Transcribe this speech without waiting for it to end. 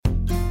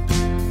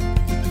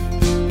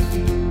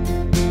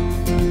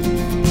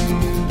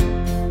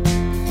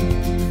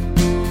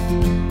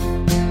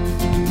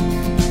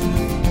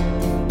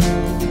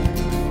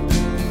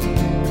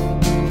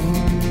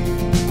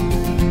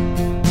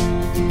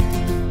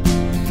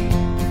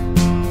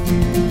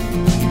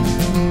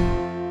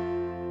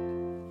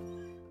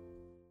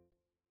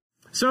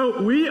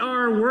So we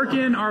are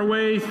working our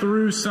way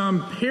through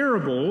some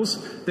parables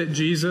that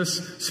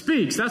Jesus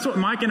speaks. That's what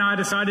Mike and I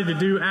decided to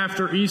do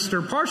after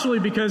Easter, partially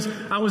because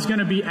I was going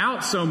to be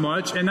out so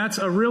much, and that's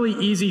a really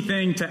easy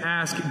thing to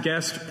ask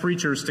guest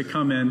preachers to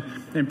come in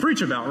and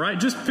preach about, right?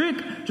 Just pick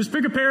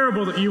a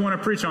parable that you want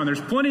to preach on. There's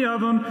plenty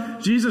of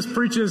them. Jesus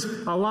preaches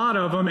a lot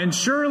of them, and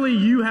surely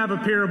you have a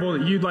parable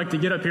that you'd like to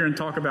get up here and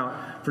talk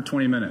about for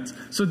 20 minutes.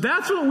 So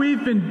that's what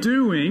we've been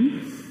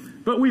doing.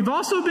 But we've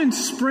also been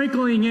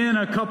sprinkling in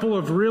a couple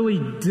of really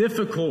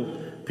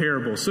difficult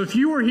parables. So if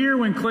you were here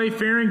when Clay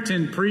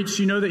Farrington preached,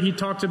 you know that he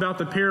talked about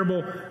the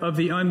parable of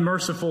the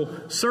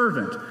unmerciful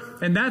servant.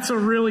 And that's a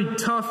really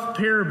tough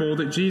parable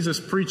that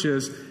Jesus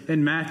preaches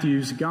in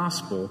Matthew's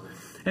gospel.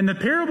 And the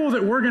parable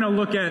that we're going to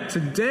look at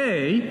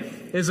today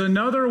is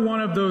another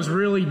one of those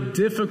really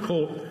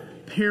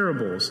difficult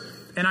parables.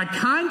 And I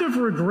kind of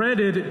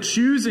regretted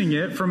choosing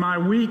it for my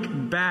week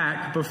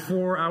back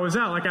before I was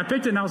out. Like, I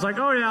picked it and I was like,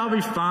 oh yeah, I'll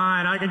be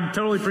fine. I can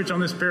totally preach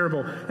on this parable.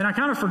 And I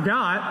kind of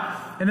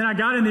forgot. And then I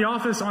got in the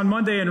office on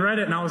Monday and read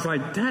it and I was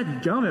like,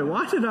 dadgummit,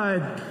 why did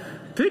I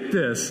pick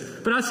this?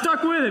 But I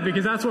stuck with it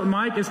because that's what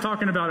Mike is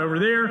talking about over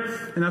there.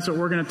 And that's what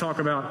we're going to talk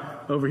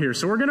about over here.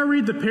 So we're going to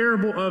read the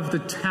parable of the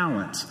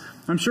talents.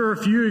 I'm sure a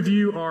few of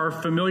you are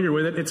familiar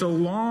with it. It's a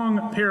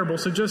long parable,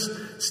 so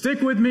just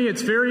stick with me.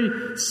 It's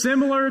very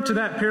similar to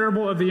that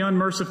parable of the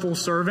unmerciful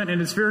servant,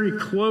 and it's very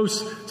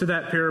close to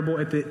that parable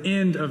at the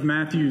end of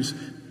Matthew's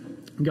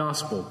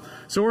gospel.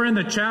 So we're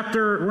in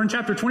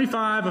chapter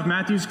 25 of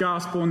Matthew's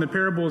gospel, and the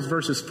parable is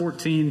verses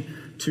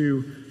 14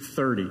 to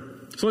 30.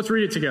 So let's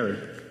read it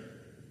together.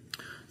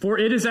 For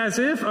it is as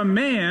if a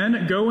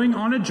man going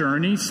on a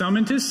journey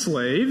summoned his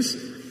slaves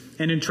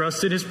and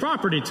entrusted his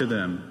property to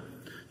them.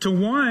 To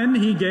one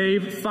he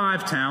gave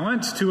 5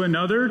 talents, to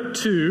another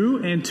 2,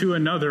 and to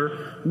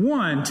another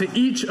 1, to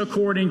each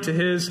according to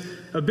his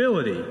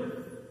ability.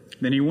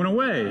 Then he went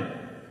away.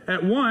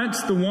 At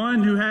once the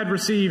one who had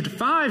received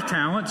 5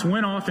 talents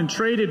went off and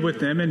traded with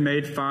them and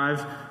made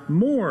 5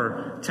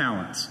 more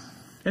talents.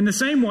 In the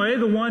same way,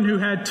 the one who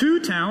had 2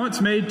 talents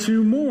made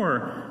 2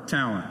 more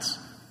talents.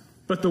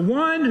 But the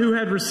one who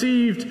had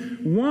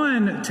received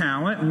 1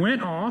 talent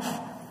went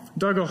off,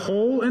 dug a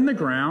hole in the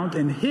ground,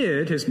 and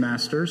hid his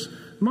master's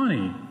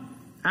money.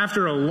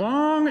 After a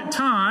long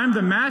time,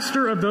 the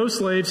master of those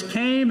slaves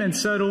came and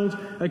settled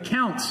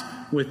accounts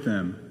with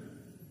them.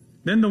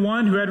 Then the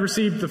one who had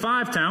received the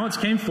 5 talents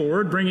came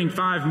forward, bringing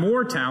 5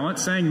 more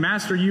talents, saying,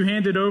 Master, you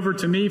handed over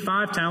to me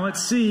 5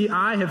 talents. See,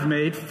 I have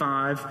made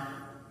 5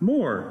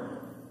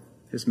 more.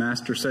 His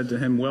master said to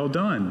him, Well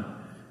done,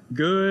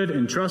 good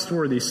and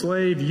trustworthy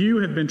slave.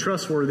 You have been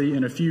trustworthy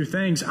in a few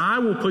things. I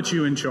will put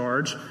you in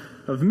charge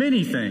of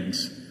many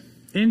things.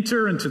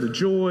 Enter into the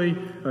joy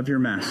of your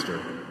master.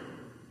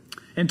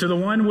 And to the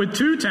one with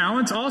 2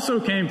 talents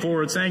also came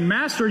forward, saying,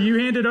 Master, you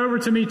handed over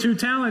to me 2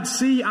 talents.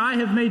 See, I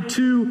have made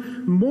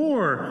 2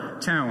 more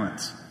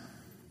talents.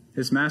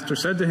 His master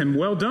said to him,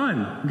 Well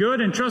done, good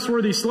and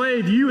trustworthy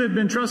slave. You have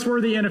been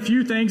trustworthy in a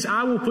few things.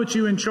 I will put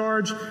you in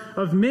charge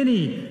of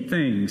many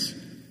things.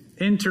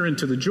 Enter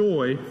into the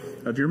joy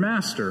of your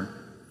master.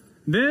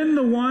 Then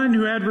the one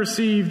who had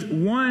received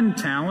 1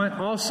 talent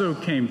also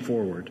came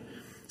forward,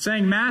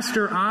 saying,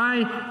 Master,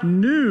 I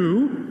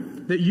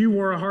knew that you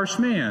were a harsh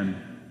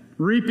man,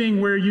 reaping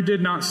where you did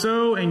not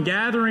sow and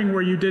gathering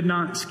where you did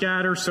not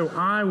scatter. So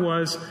I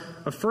was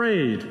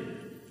afraid,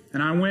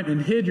 and I went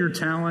and hid your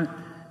talent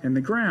in the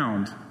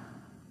ground.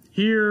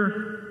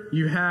 Here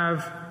you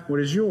have what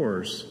is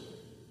yours.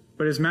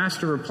 But his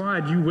master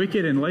replied, You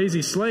wicked and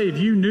lazy slave,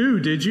 you knew,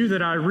 did you,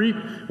 that I reap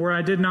where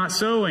I did not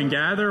sow and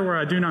gather where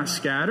I do not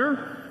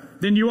scatter?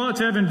 Then you ought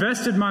to have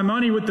invested my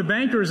money with the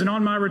bankers, and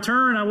on my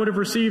return I would have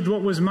received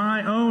what was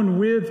my own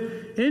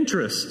with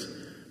interest.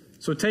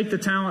 So take the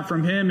talent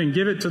from him and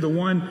give it to the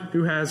one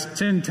who has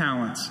 10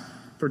 talents.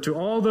 For to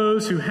all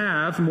those who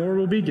have, more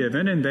will be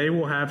given, and they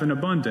will have an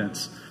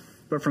abundance.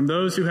 But from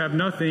those who have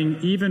nothing,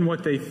 even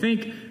what they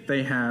think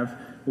they have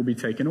will be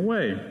taken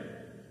away.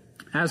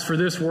 As for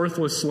this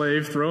worthless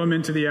slave, throw him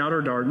into the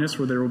outer darkness,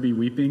 where there will be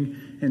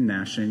weeping and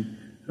gnashing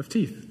of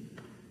teeth.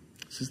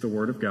 This is the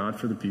word of God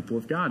for the people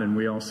of God. And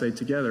we all say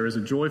together as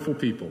a joyful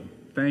people,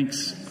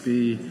 thanks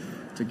be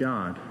to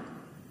God.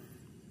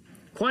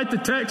 Quite the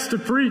text to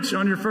preach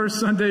on your first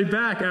Sunday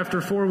back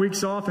after 4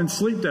 weeks off and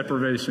sleep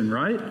deprivation,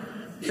 right?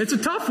 It's a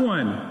tough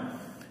one.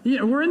 You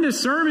know, we're in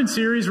this sermon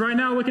series right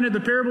now looking at the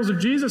parables of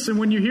Jesus, and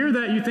when you hear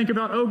that, you think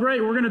about, oh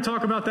great, we're going to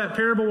talk about that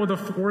parable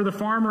where the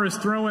farmer is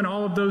throwing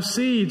all of those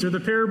seeds, or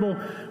the parable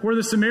where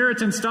the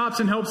Samaritan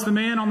stops and helps the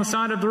man on the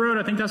side of the road.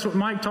 I think that's what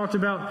Mike talked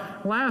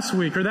about last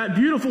week. Or that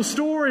beautiful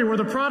story where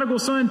the prodigal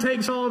son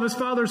takes all of his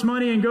father's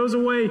money and goes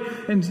away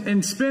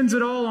and spends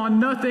it all on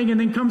nothing, and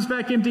then comes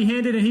back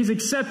empty-handed, and he's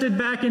accepted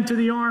back into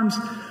the arms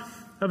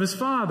of his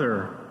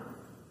father.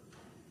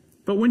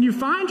 But when you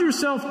find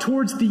yourself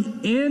towards the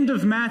end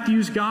of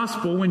Matthew's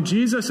gospel, when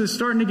Jesus is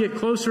starting to get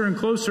closer and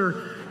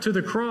closer to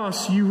the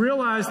cross, you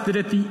realize that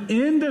at the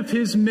end of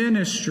his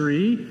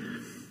ministry,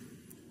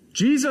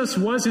 Jesus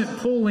wasn't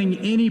pulling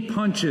any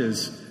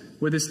punches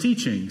with his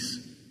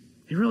teachings.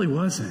 He really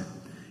wasn't.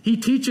 He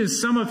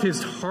teaches some of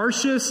his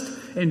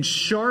harshest and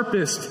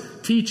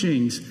sharpest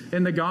teachings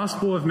in the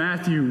Gospel of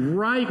Matthew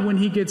right when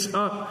he gets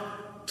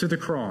up to the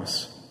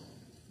cross.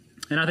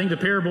 And I think the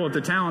parable of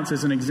the talents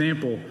is an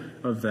example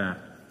of that.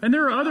 And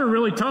there are other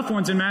really tough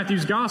ones in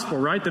Matthew's Gospel,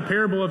 right? The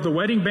parable of the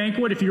wedding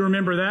banquet, if you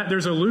remember that.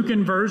 There's a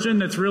Lucan version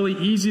that's really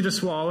easy to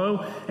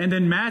swallow. And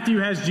then Matthew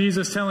has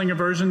Jesus telling a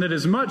version that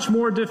is much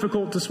more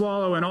difficult to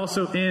swallow and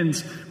also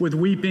ends with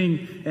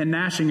weeping and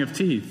gnashing of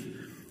teeth.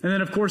 And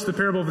then, of course, the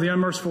parable of the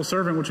unmerciful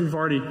servant, which we've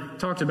already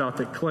talked about,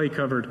 that Clay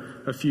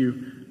covered a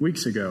few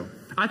weeks ago.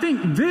 I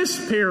think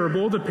this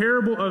parable, the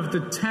parable of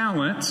the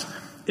talents,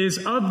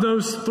 is of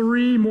those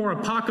three more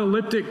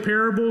apocalyptic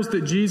parables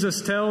that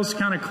Jesus tells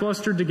kind of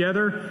clustered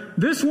together.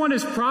 This one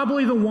is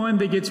probably the one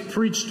that gets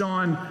preached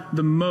on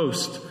the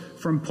most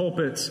from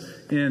pulpits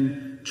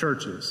in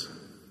churches.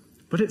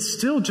 But it's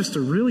still just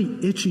a really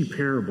itchy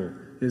parable,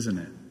 isn't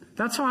it?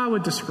 That's how I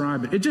would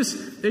describe it. It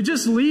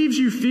just leaves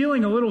you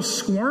feeling a little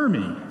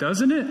squirmy,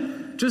 doesn't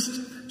it?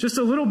 Just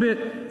a little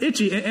bit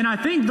itchy. And I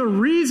think the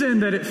reason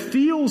that it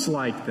feels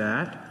like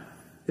that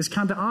is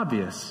kind of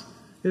obvious,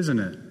 isn't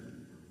it?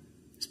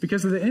 It's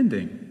because of the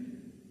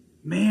ending.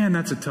 Man,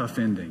 that's a tough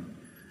ending.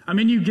 I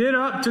mean, you get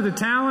up to the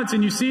talents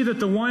and you see that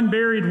the one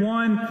buried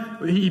one.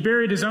 He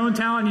buried his own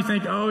talent and you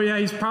think, oh yeah,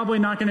 he's probably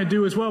not going to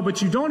do as well.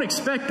 But you don't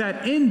expect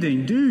that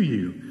ending, do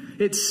you?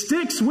 It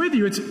sticks with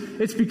you.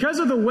 It's because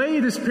of the way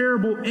this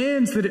parable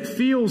ends that it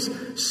feels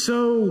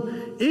so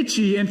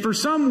itchy. And for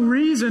some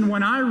reason,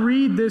 when I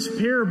read this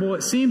parable,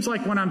 it seems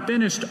like when I'm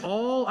finished,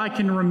 all I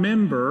can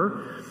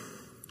remember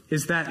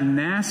is that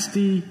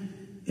nasty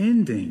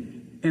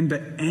ending and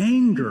the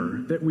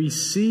anger that we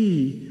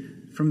see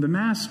from the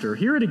master.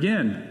 Hear it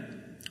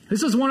again.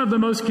 This is one of the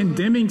most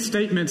condemning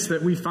statements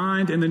that we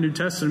find in the New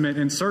Testament,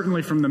 and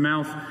certainly from the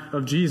mouth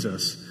of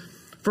Jesus.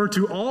 For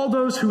to all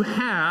those who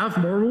have,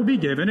 more will be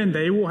given, and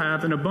they will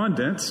have in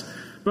abundance.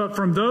 But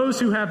from those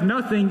who have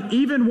nothing,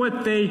 even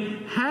what they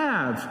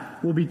have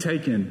will be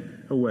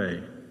taken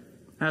away.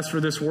 As for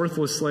this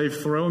worthless slave,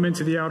 throw him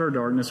into the outer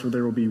darkness, where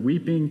there will be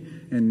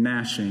weeping and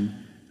gnashing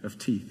of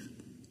teeth.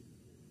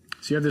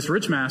 So you have this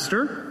rich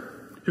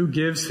master who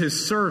gives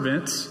his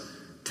servants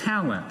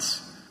talents,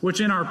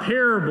 which in our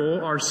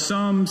parable are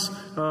sums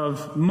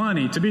of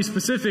money. To be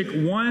specific,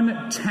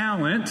 1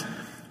 talent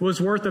was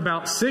worth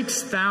about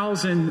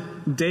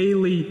 6,000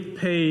 daily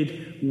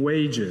paid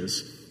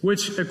wages,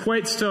 which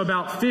equates to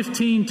about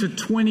 15 to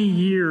 20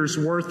 years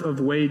worth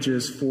of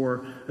wages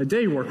for a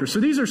day worker.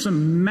 So these are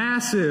some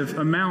massive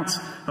amounts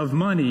of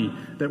money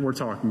that we're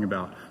talking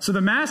about. So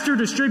the master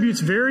distributes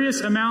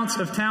various amounts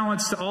of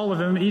talents to all of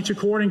them, each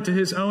according to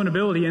his own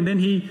ability, and then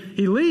he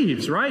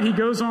leaves, right? He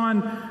goes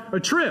on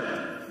a trip.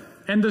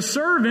 And the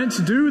servants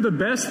do the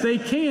best they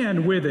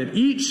can with it,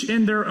 each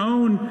in their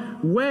own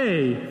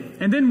way.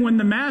 And then when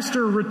the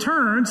master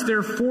returns,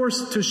 they're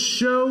forced to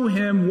show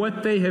him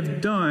what they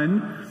have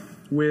done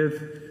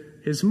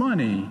with his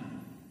money.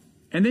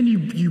 And then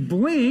you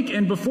blink,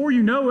 and before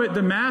you know it,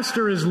 the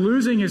master is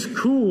losing his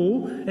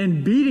cool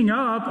and beating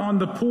up on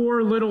the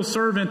poor little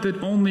servant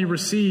that only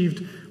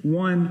received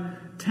 1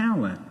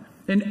 talent.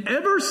 And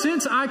ever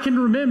since I can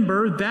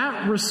remember,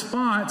 that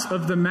response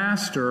of the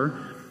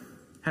master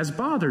has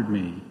bothered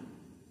me.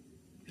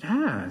 It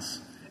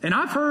has. And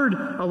I've heard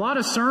a lot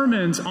of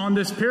sermons on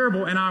this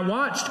parable, and I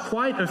watched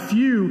quite a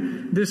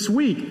few this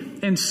week.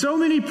 And so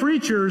many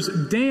preachers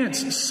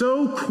dance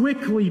so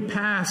quickly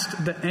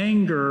past the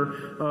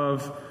anger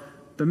of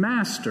the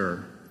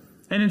master.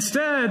 And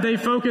instead, they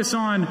focus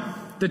on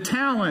the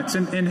talents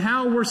and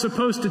how we're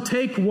supposed to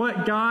take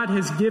what God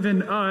has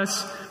given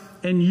us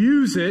and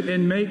use it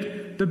and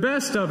make the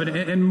best of it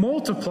and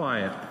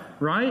multiply it,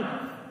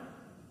 right?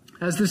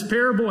 As this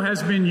parable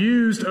has been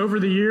used over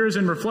the years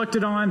and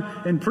reflected on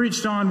and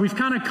preached on, we've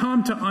kind of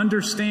come to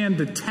understand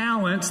the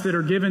talents that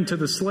are given to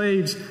the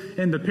slaves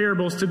in the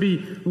parables to be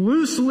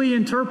loosely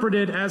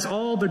interpreted as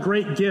all the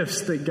great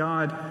gifts that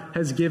God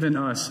has given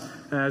us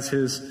as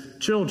his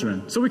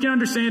children. So we can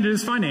understand it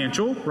as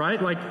financial,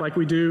 right? Like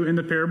we do in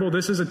the parable.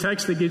 This is a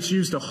text that gets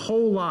used a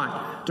whole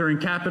lot during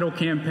capital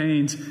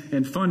campaigns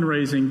and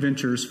fundraising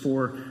ventures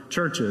for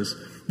churches.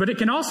 But it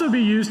can also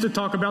be used to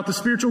talk about the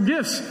spiritual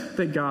gifts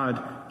that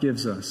God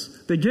gives us.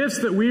 The gifts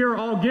that we are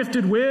all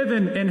gifted with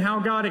and how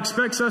God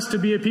expects us to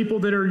be a people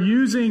that are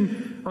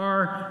using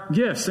our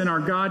gifts and our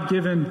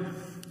God-given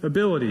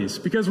abilities.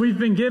 Because we've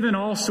been given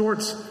all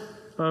sorts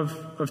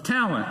of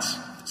talents.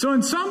 So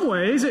in some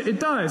ways, it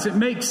does. It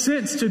makes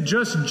sense to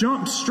just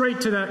jump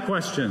straight to that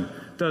question,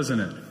 doesn't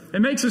it?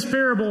 It makes this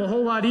parable a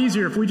whole lot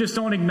easier if we just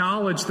don't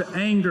acknowledge the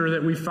anger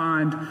that we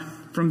find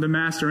from the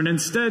master and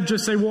instead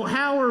just say, well,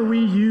 how are we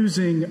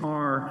using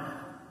our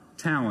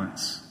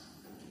talents?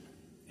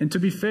 And to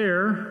be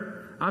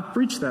fair, I've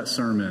preached that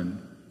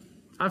sermon.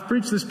 I've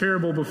preached this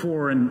parable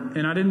before,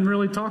 and I didn't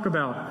really talk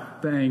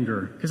about the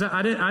anger because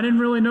I didn't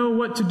really know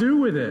what to do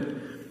with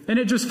it. And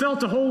it just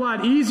felt a whole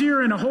lot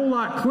easier and a whole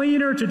lot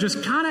cleaner to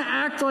just kind of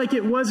act like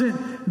it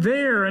wasn't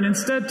there and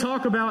instead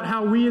talk about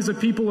how we as a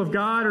people of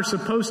God are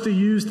supposed to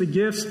use the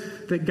gifts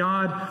that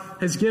God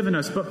has given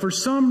us. But for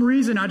some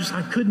reason,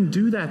 I couldn't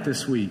do that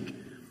this week.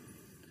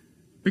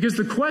 Because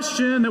the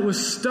question that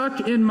was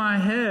stuck in my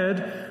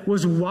head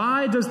was,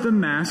 why does the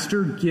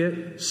master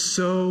get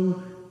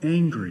so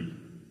angry?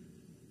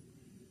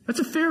 That's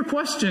a fair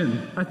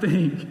question, I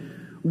think.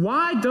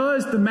 Why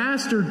does the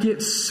master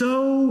get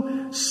so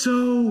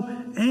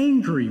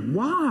angry?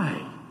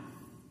 Why?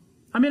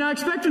 I mean, I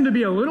expect him to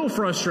be a little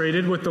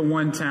frustrated with the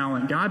one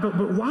talent guy,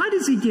 but why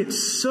does he get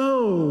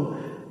so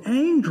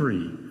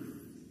angry?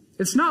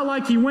 It's not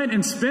like he went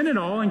and spent it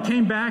all and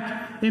came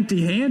back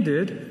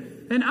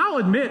empty-handed. And I'll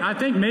admit, I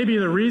think maybe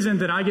the reason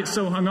that I get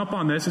so hung up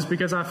on this is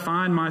because I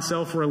find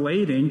myself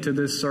relating to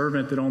this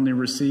servant that only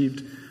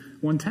received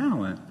one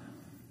talent.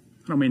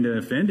 I don't mean to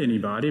offend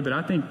anybody, but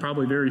I think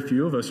probably very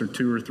few of us are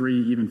 2 or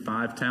 3, even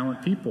 5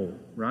 talent people,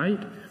 right?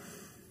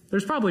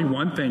 There's probably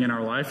one thing in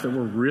our life that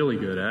we're really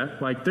good at.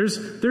 Like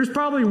there's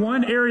probably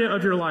one area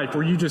of your life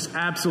where you just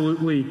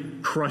absolutely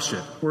crush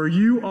it, where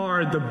you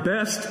are the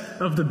best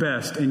of the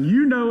best, and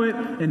you know it,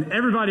 and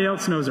everybody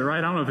else knows it, right?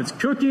 I don't know if it's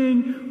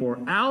cooking or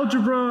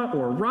algebra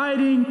or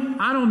writing.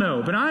 I don't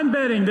know, but I'm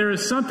betting there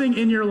is something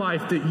in your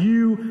life that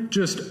you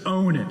just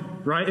own it,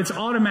 right? It's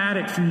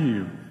automatic for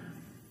you.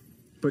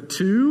 But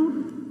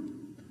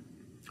 2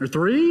 or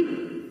 3?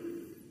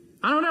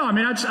 I don't know. I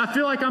mean, I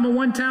feel like I'm a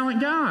one-talent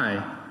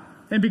guy.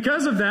 And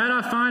because of that,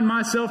 I find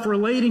myself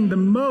relating the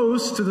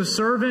most to the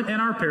servant in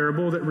our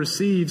parable that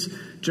receives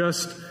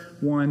just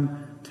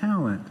one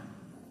talent.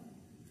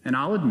 And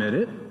I'll admit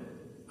it,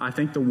 I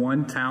think the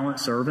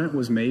one-talent servant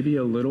was maybe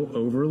a little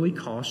overly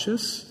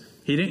cautious.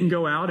 He didn't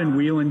go out and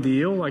wheel and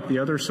deal like the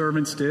other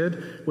servants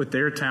did with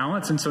their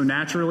talents, and so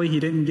naturally he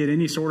didn't get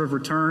any sort of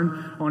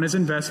return on his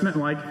investment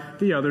like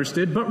the others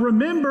did. But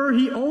remember,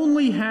 he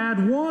only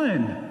had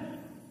one.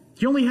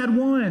 He only had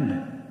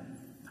one.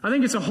 I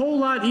think it's a whole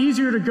lot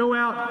easier to go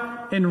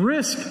out and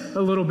risk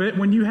a little bit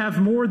when you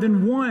have more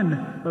than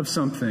one of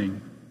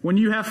something. When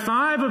you have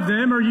 5 of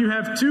them or you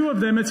have 2 of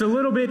them, it's a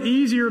little bit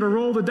easier to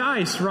roll the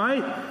dice,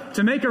 right?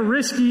 To make a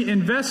risky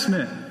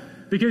investment,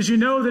 because you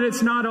know that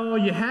it's not all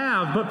you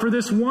have. But for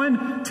this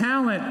one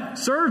talent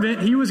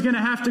servant, he was going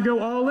to have to go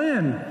all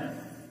in,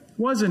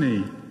 wasn't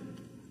he?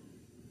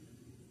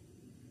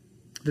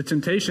 The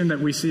temptation that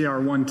we see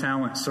our one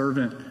talent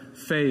servant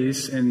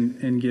face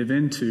and give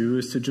into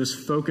is to just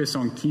focus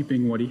on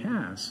keeping what he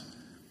has.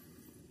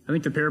 I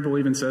think the parable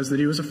even says that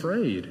he was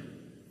afraid.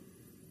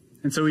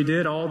 And so he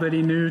did all that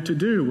he knew to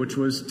do, which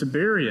was to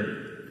bury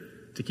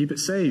it, to keep it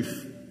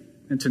safe,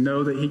 and to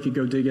know that he could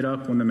go dig it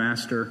up when the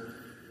master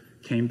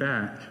came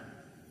back.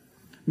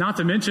 Not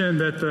to mention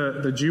that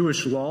the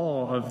Jewish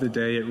law of the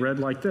day, it read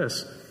like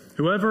this: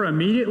 whoever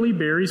immediately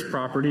buries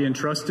property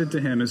entrusted to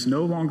him is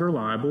no longer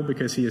liable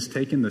because he has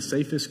taken the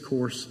safest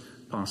course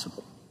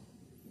possible.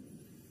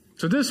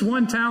 So this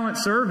one talent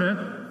servant,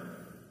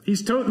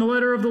 he's toting the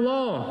letter of the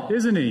law,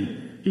 isn't he?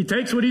 He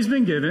takes what he's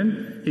been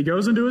given, he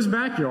goes into his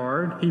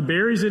backyard, he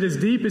buries it as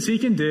deep as he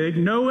can dig,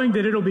 knowing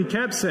that it'll be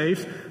kept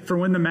safe for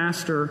when the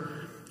master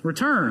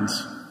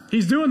returns.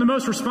 He's doing the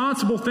most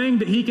responsible thing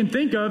that he can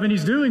think of, and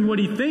he's doing what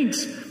he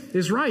thinks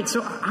is right.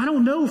 So I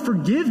don't know,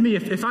 forgive me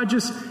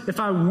if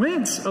I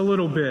wince a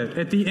little bit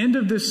at the end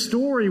of this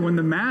story when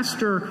the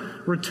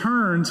master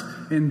returns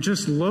and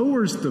just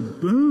lowers the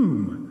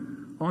boom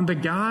on the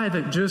guy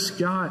that just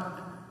got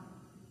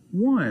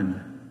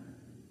one.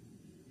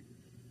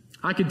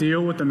 I could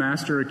deal with the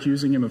master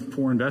accusing him of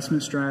poor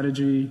investment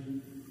strategy.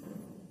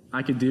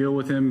 I could deal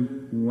with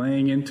him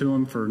laying into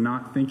him for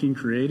not thinking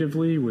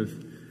creatively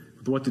with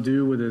what to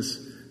do with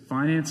his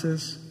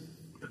finances.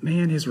 But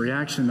man, his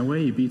reaction, the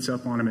way he beats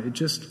up on him, it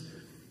just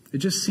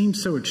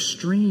seems so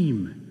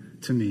extreme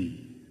to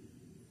me.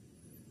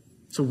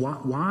 So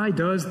why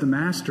does the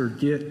master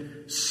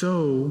get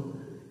so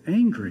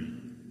angry?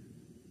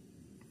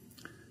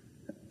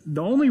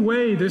 The only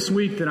way this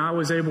week that I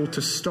was able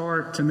to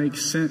start to make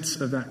sense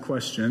of that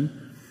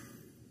question,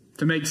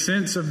 to make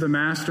sense of the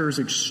master's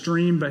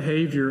extreme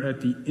behavior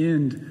at the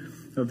end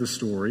of the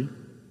story,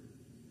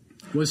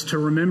 was to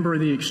remember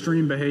the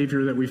extreme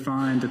behavior that we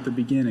find at the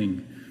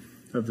beginning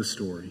of the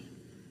story.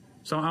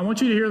 So I want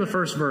you to hear the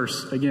first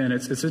verse again.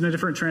 It's in a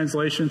different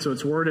translation, so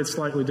it's worded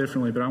slightly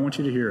differently, but I want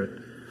you to hear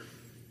it.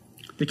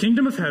 The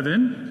kingdom of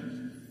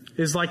heaven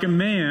is like a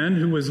man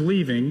who was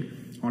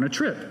leaving on a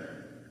trip.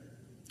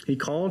 He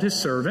called his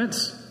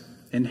servants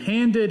and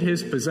handed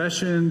his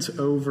possessions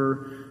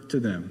over to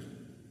them.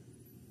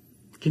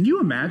 Can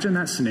you imagine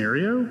that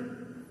scenario?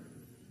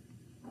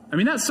 I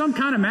mean, that's some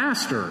kind of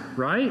master,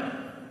 right?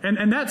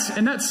 And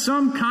that's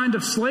some kind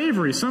of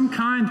slavery, some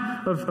kind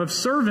of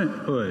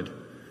servanthood.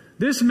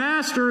 This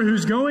master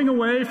who's going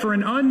away for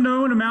an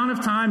unknown amount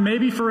of time,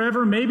 maybe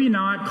forever, maybe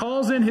not,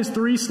 calls in his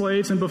 3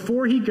 slaves, and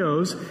before he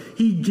goes,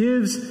 he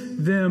gives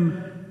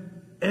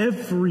them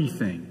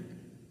everything.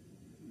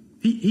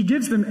 He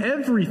gives them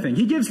everything.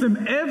 He gives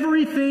them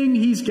everything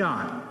he's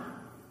got.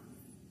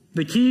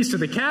 The keys to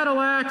the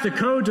Cadillac, the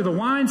code to the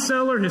wine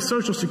cellar, his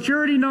social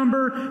security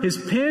number, his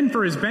PIN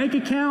for his bank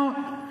account,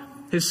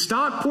 his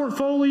stock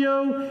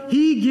portfolio.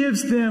 He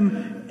gives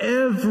them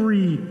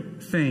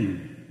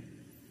everything.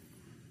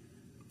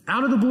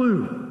 Out of the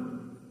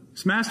blue,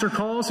 his master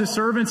calls his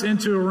servants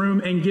into a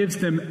room and gives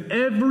them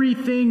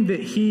everything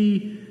that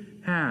he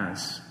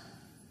has.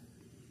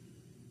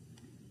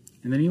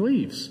 And then he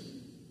leaves.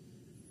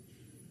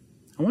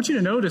 I want you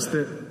to notice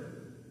that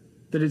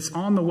it's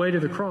on the way to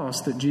the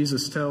cross that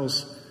Jesus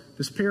tells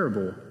this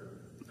parable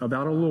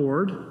about a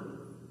Lord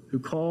who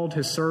called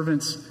his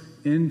servants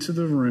into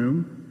the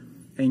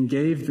room and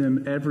gave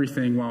them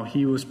everything while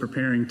he was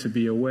preparing to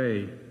be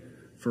away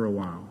for a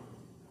while.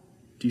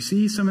 Do you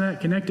see some of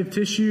that connective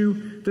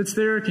tissue that's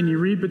there? Can you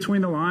read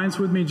between the lines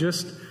with me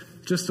just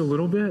a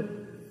little bit?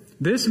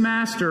 This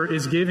master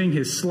is giving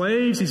his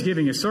slaves, he's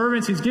giving his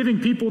servants, he's giving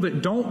people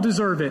that don't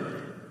deserve it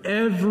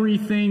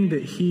everything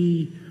that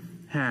he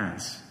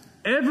has.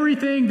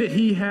 Everything that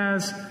he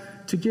has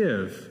to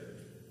give.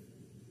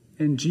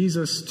 And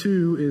Jesus,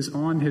 too, is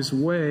on his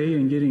way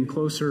and getting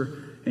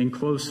closer and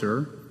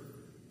closer,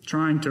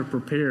 trying to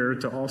prepare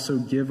to also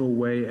give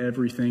away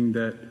everything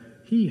that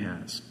he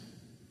has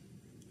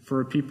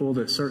for a people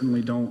that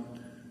certainly don't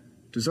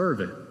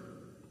deserve it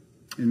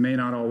and may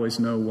not always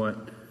know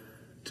what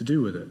to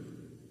do with it.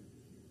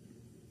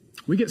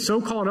 We get so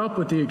caught up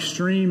with the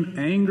extreme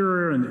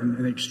anger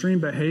and extreme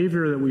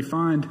behavior that we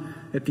find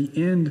at the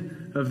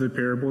end of the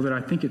parable that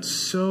I think it's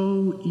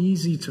so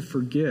easy to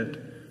forget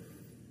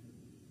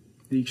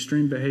the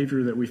extreme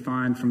behavior that we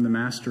find from the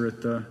master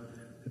at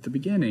the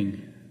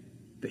beginning.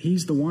 That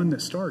he's the one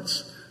that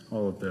starts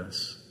all of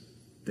this.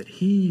 That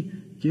he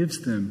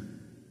gives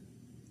them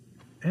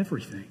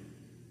everything.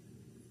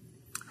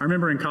 I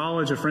remember in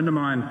college, a friend of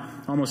mine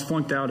almost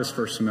flunked out his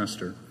first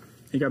semester.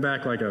 He got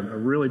back like a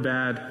really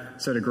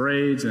bad set of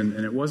grades, and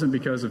it wasn't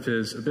because of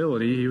his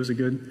ability. He was a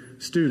good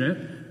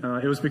student.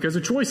 It was because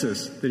of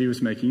choices that he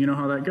was making. You know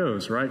how that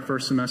goes, right?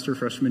 First semester,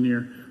 freshman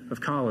year of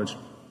college.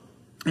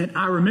 And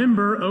I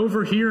remember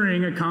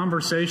overhearing a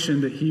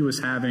conversation that he was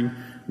having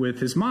with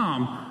his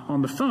mom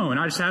on the phone.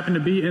 I just happened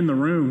to be in the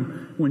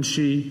room when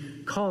she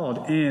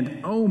called,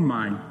 and oh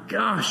my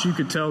gosh, you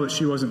could tell that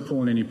she wasn't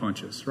pulling any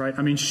punches, right?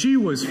 I mean, she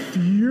was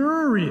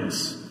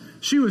furious.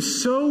 She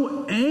was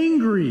so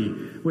angry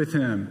with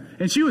him.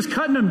 And she was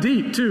cutting him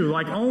deep, too,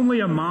 like only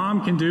a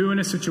mom can do in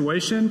a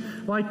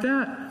situation like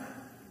that.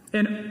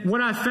 And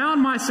what I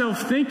found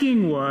myself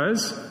thinking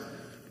was,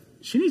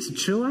 she needs to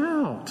chill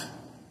out.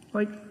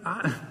 Like,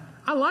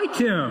 I like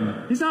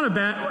him. He's not a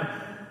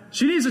bad...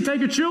 She needs to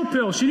take a chill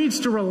pill. She needs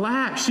to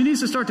relax. She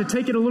needs to start to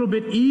take it a little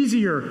bit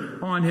easier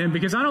on him,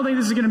 because I don't think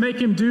this is going to make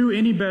him do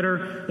any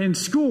better in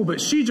school. But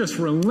she just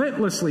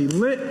relentlessly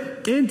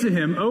lit into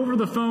him over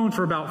the phone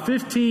for about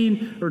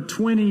 15 or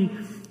 20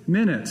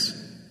 minutes.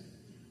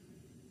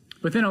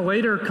 But then a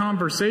later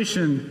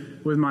conversation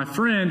with my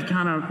friend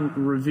kind of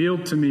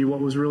revealed to me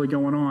what was really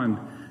going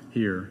on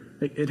here.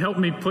 It helped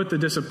me put the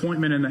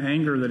disappointment and the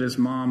anger that his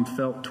mom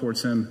felt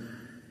towards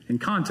him in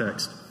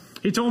context.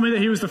 He told me that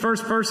he was the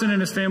first person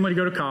in his family to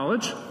go to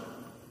college,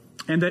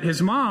 and that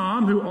his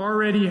mom, who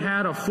already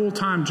had a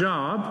full-time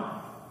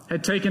job,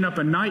 had taken up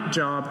a night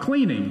job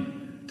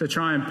cleaning to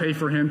try and pay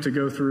for him to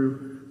go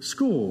through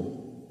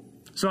school.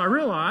 So I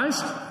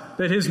realized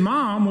that his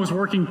mom was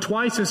working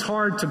twice as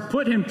hard to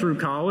put him through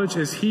college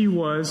as he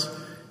was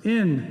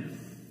in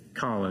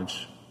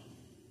college.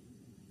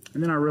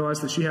 And then I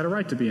realized that she had a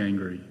right to be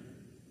angry.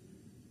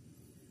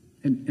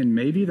 And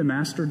maybe the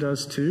master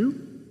does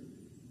too.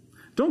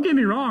 Don't get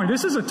me wrong,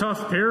 this is a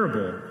tough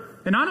parable.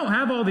 And I don't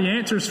have all the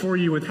answers for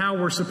you with how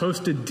we're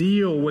supposed to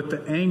deal with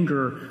the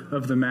anger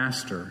of the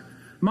master.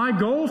 My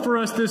goal for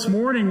us this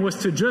morning was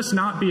to just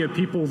not be a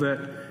people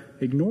that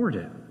ignored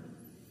it.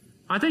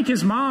 I think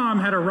his mom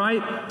had a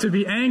right to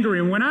be angry.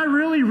 And when I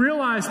really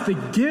realized the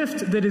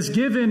gift that is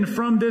given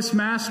from this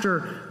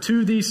master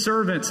to these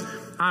servants,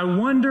 I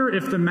wonder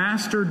if the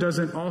master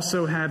doesn't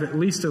also have at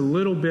least a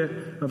little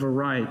bit of a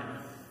right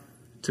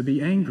to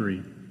be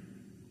angry.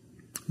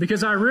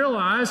 Because I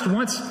realized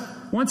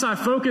once I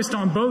focused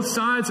on both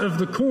sides of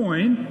the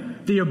coin,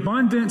 the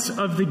abundance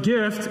of the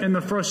gift and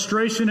the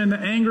frustration and the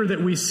anger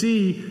that we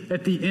see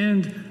at the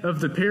end of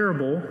the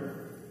parable,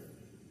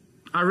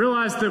 I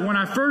realized that when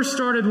I first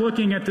started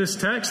looking at this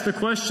text, the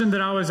question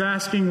that I was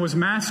asking was,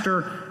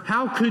 Master,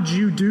 how could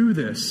you do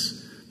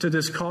this to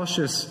this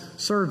cautious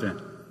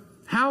servant?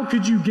 How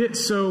could you get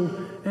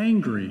so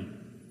angry?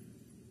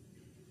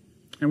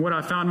 And what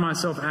I found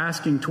myself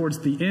asking towards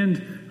the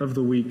end of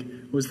the week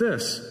was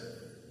this: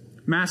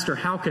 Master,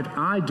 how could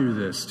I do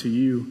this to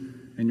you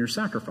and your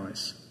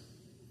sacrifice?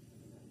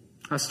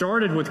 I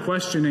started with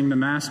questioning the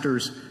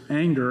master's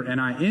anger,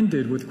 and I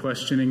ended with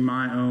questioning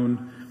my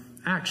own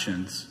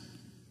actions.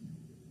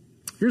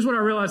 Here's what I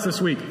realized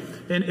this week,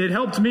 and it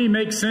helped me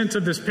make sense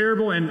of this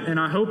parable, and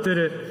I hope that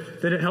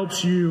it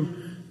helps you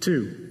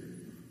too.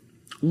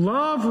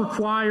 Love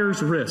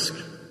requires risk,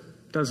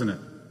 doesn't it?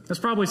 That's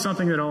probably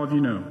something that all of you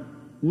know.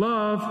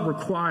 Love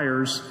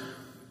requires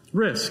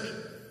risk.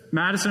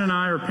 Madison and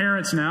I are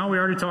parents now. We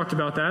already talked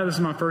about that. This is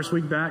my first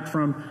week back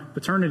from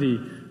paternity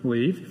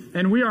leave.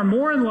 And we are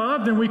more in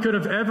love than we could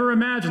have ever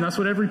imagined. That's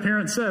what every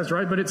parent says,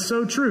 right? But it's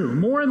so true.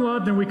 More in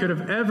love than we could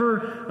have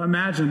ever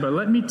imagined. But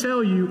let me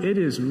tell you, it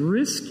is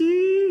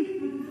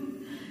risky.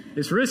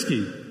 It's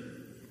risky.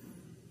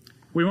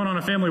 We went on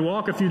a family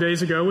walk a few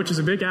days ago, which is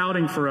a big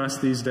outing for us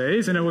these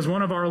days. And it was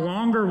one of our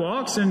longer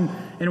walks. And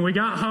we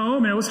got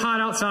home, and it was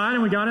hot outside.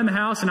 And we got in the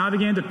house, and I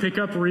began to pick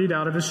up Reed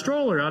out of his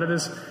stroller, out of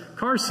his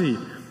car seat.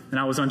 And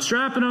I was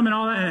unstrapping him and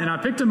all that, and I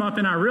picked him up,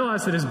 and I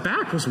realized that his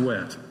back was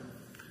wet.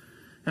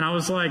 And I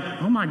was like,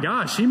 oh my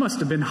gosh, he must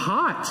have been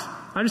hot.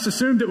 I just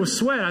assumed it was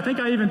sweat. I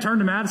think I even turned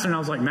to Madison, and I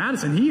was like,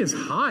 Madison, he is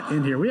hot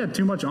in here. We had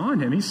too much on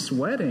him. He's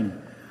sweating.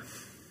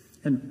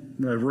 And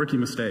a rookie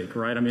mistake,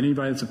 right? I mean,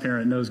 anybody that's a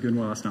parent knows good and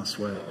well that's not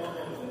sweat.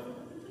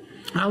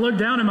 I looked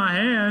down at my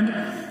hand,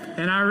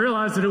 and I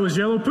realized that it was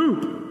yellow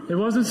poop. It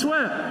wasn't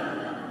sweat.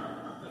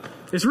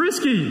 It's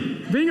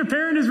risky. Being a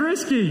parent is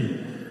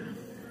risky.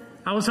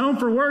 I was home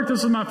for work.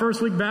 This was my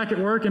first week back at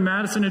work, and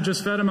Madison had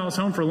just fed him. I was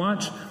home for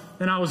lunch,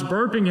 and I was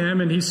burping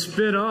him, and he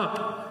spit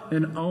up.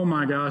 And oh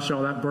my gosh,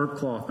 y'all, that burp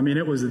cloth. I mean,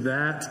 it was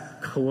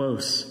that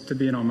close to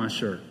being on my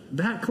shirt.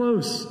 That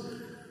close.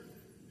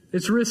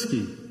 It's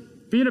risky.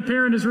 Being a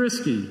parent is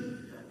risky.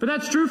 But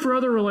that's true for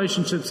other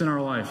relationships in our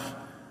life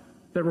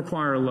that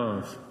require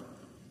love.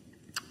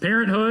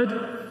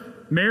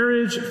 Parenthood,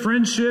 marriage,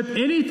 friendship,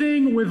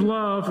 anything with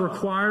love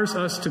requires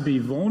us to be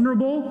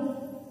vulnerable.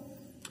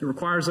 It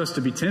requires us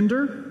to be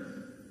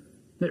tender.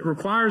 It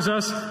requires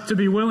us to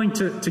be willing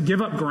to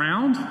give up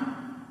ground,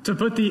 to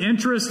put the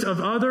interest of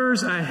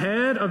others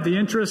ahead of the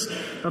interest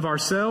of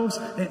ourselves.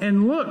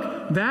 And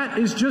look, that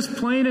is just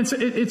plain and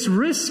simple. It's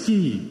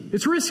risky.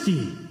 It's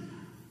risky.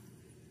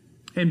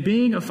 And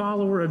being a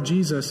follower of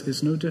Jesus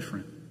is no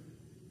different.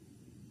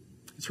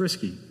 It's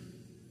risky.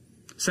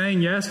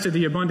 Saying yes to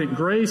the abundant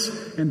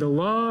grace and the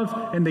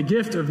love and the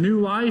gift of new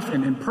life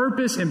and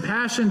purpose and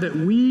passion that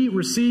we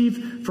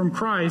receive from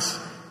Christ,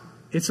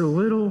 it's a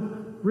little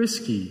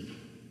risky.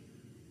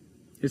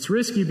 It's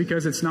risky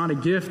because it's not a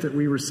gift that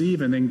we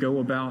receive and then go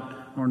about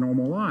our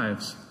normal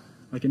lives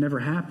like it never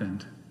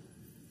happened.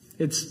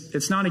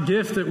 It's not a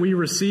gift that we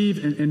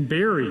receive and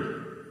bury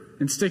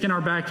and stick in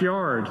our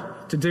backyard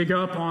to dig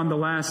up on the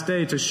last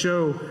day to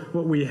show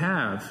what we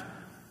have.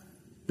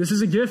 This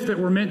is a gift that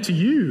we're meant to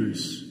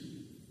use.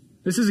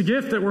 This is a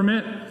gift that we're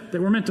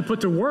meant to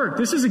put to work.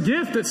 This is a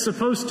gift that's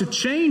supposed to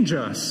change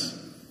us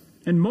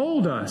and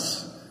mold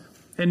us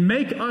and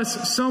make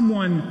us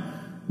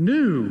someone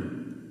new.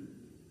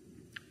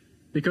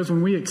 Because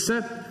when we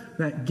accept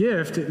that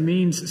gift, it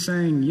means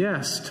saying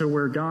yes to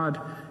where God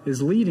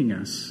is leading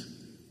us.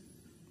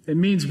 It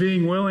means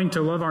being willing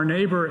to love our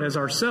neighbor as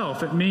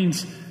ourselves. It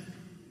means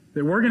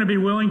that we're going to be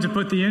willing to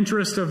put the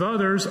interest of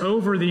others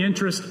over the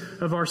interest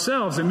of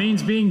ourselves. It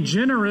means being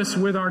generous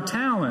with our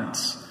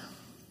talents,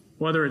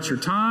 whether it's your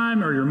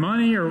time or your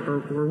money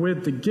or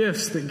with the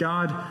gifts that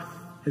God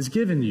has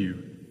given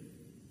you.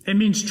 It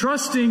means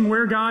trusting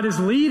where God is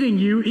leading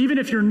you, even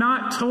if you're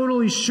not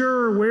totally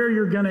sure where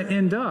you're going to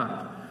end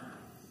up.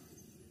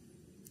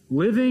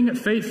 Living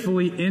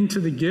faithfully into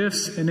the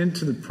gifts and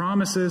into the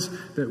promises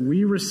that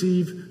we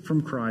receive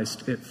from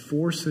Christ, it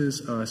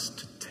forces us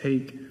to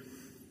take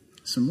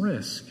some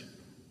risk.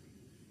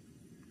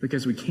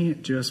 Because we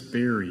can't just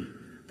bury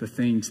the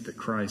things that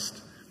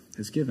Christ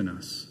has given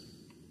us.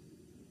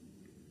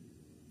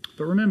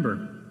 But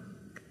remember,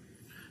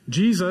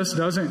 Jesus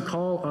doesn't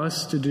call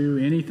us to do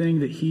anything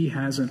that he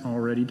hasn't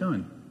already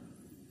done.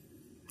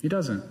 He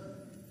doesn't.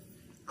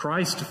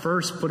 Christ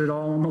first put it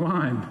all on the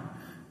line,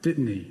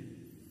 didn't he?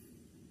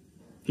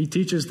 He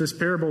teaches this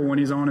parable when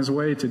he's on his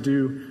way to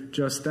do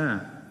just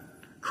that.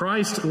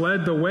 Christ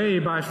led the way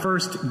by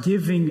first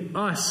giving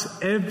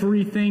us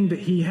everything that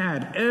he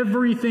had.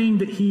 Everything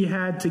that he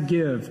had to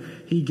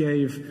give, he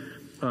gave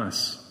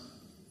us.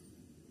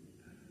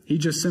 He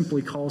just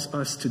simply calls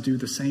us to do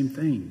the same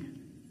thing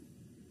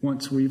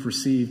once we've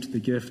received the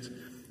gift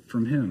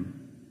from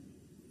him.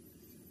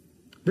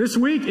 This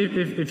week,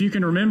 if you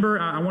can remember,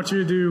 I want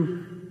you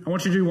to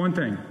do one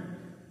thing.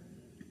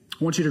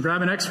 I want you to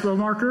grab an Expo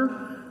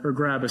marker, or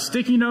grab a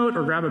sticky note,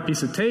 or grab a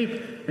piece of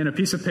tape and a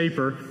piece of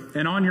paper,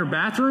 and on your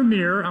bathroom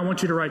mirror, I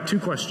want you to write 2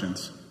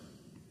 questions.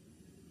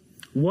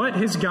 What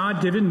has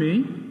God given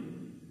me?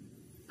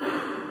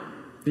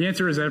 The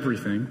answer is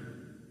everything.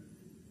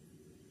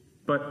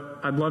 But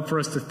I'd love for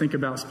us to think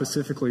about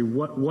specifically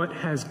what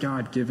has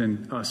God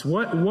given us?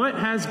 What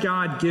has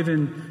God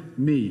given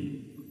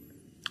me?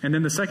 And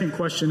then the second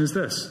question is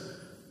this: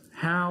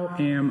 how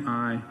am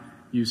I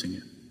using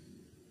it?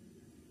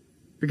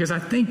 Because I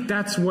think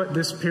that's what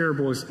this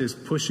parable is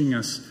pushing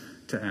us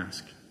to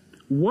ask.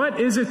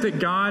 What is it that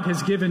God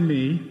has given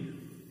me,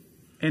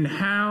 and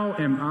how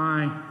am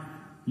I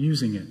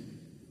using it?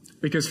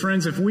 Because,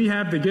 friends, if we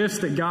have the gifts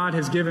that God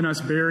has given us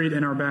buried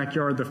in our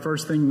backyard, the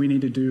first thing we need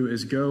to do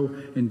is go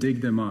and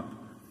dig them up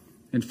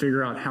and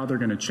figure out how they're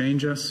going to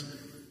change us,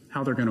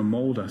 how they're going to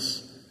mold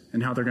us,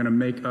 and how they're going to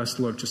make us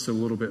look just a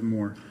little bit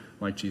more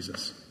like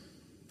Jesus.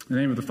 In the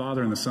name of the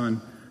Father, and the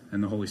Son,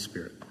 and the Holy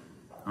Spirit.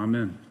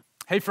 Amen.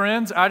 Hey,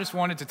 friends, I just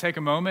wanted to take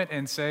a moment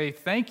and say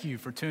thank you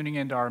for tuning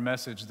into our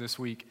message this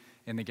week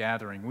in the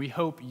gathering. We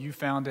hope you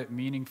found it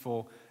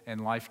meaningful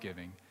and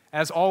life-giving.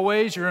 As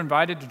always, you're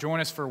invited to join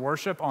us for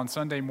worship on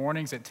Sunday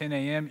mornings at 10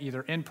 a.m.,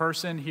 either in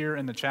person here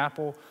in the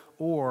chapel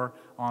or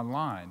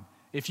online.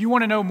 If you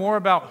want to know more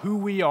about who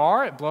we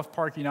are at Bluff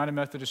Park United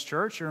Methodist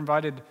Church, you're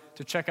invited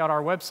to check out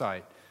our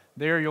website.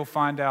 There you'll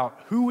find out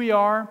who we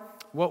are,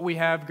 what we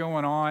have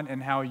going on,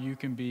 and how you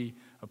can be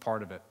a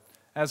part of it.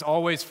 As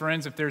always,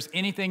 friends, if there's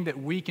anything that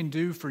we can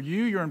do for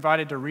you, you're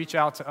invited to reach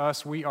out to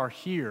us. We are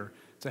here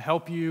to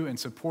help you and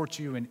support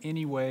you in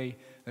any way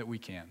that we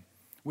can.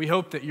 We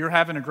hope that you're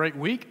having a great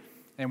week,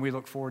 and we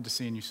look forward to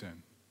seeing you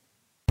soon.